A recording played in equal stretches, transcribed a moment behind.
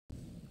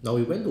Now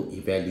we went to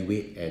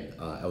evaluate an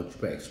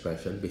algebraic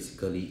expression.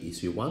 Basically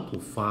is we want to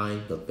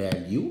find the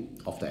value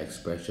of the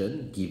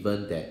expression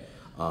given that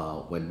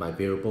when my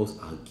variables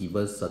are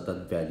given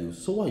certain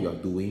values. So what you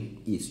are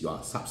doing is you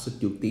are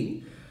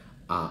substituting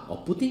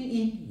or putting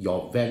in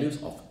your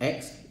values of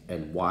x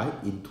and y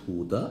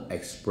into the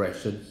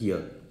expression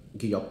here.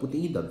 Okay, you're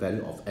putting in the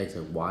value of x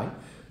and y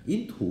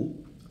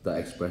into the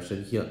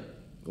expression here.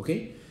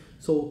 Okay,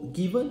 so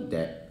given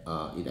that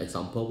in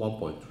example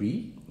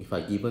 1.3, if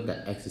I given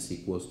that x is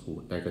equals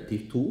to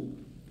 -2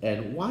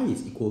 and y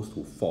is equals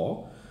to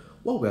 4,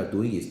 what we are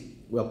doing is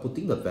we are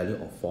putting the value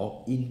of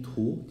 4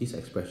 into this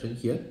expression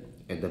here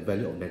and the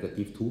value of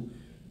 -2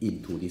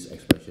 into this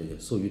expression here.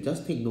 So you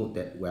just take note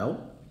that,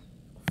 well,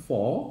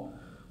 4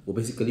 will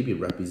basically be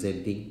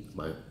representing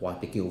my y,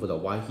 taking over the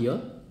y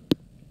here,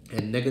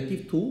 and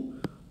 -2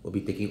 will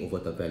be taking over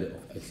the value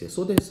of x here.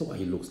 So that's what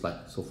it looks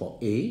like. So for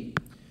A,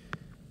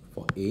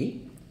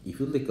 if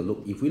you take a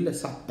look, if we let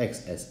sub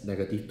x as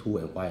 -2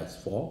 and y as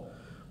 4,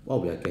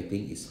 what we are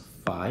getting is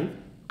 5.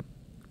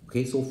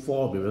 Okay, so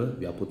 4, remember,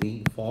 we are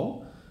putting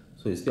 4.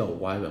 So instead of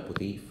y, we are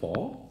putting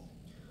 4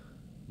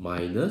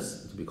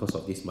 minus, because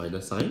of this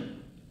minus sign,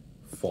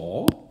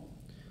 4.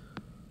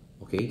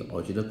 Okay, the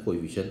original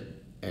coefficient.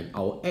 And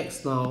our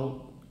x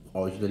now,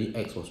 originally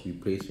x was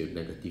replaced with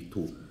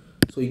 -2.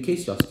 So in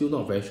case you're still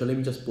not very sure, let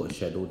me just put a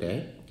shadow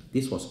there.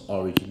 This was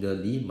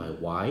originally my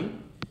y,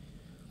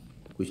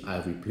 which I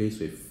have replaced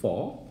with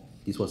 4.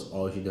 This was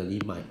originally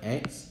my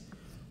x,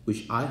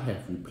 which I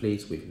have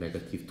replaced with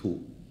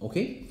 -2.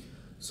 Okay,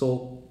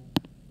 so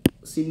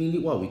similarly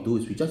what we do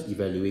is we just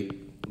evaluate.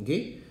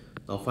 Okay,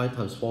 now 5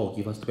 times 4 will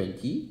give us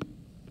 20.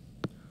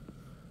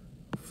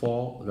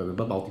 4,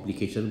 remember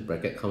multiplication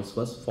bracket comes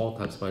first. 4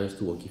 times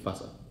 -2 will give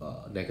us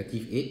a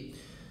 -8.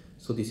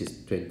 So this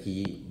is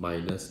 20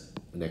 minus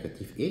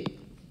 -8,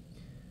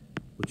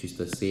 which is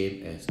the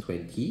same as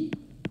 20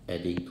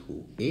 adding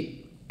to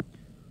 8,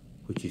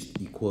 which is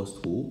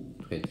equals to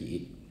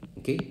 28.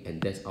 Okay,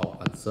 and that's our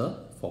answer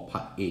for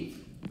part A.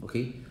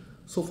 Okay,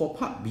 so for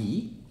part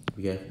B,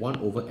 we have 1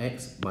 over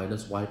x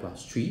minus y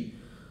plus 3.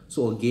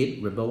 So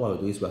again, remember what we're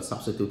doing is we're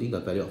substituting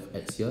the value of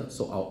x here.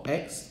 So our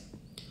x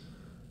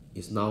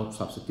is now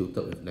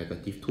substituted with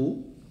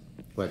 -2,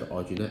 where the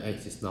original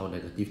x is now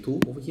 -2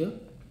 over here.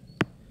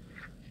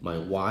 My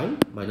y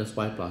minus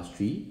y plus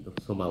 3,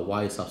 so my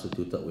y is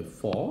substituted with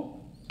 4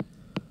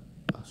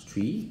 plus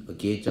 3.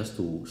 Again, just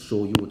to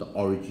show you the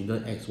original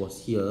x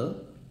was here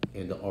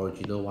and the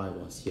original y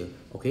was here.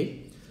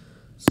 Okay,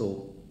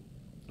 so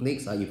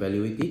next I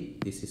evaluate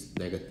it. This is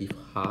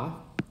 -12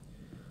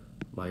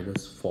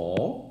 minus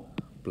 4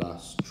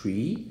 plus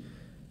 3,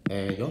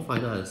 and your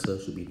final answer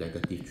should be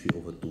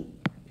 -3/2.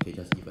 Okay,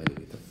 just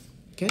evaluate it.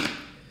 Okay,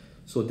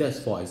 so that's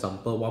for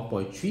example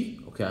 1.3.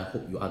 Okay, I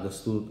hope you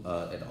understood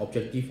and the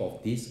objective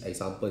of this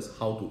example is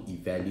how to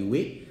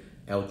evaluate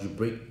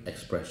algebraic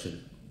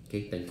expression.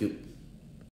 Okay, thank you.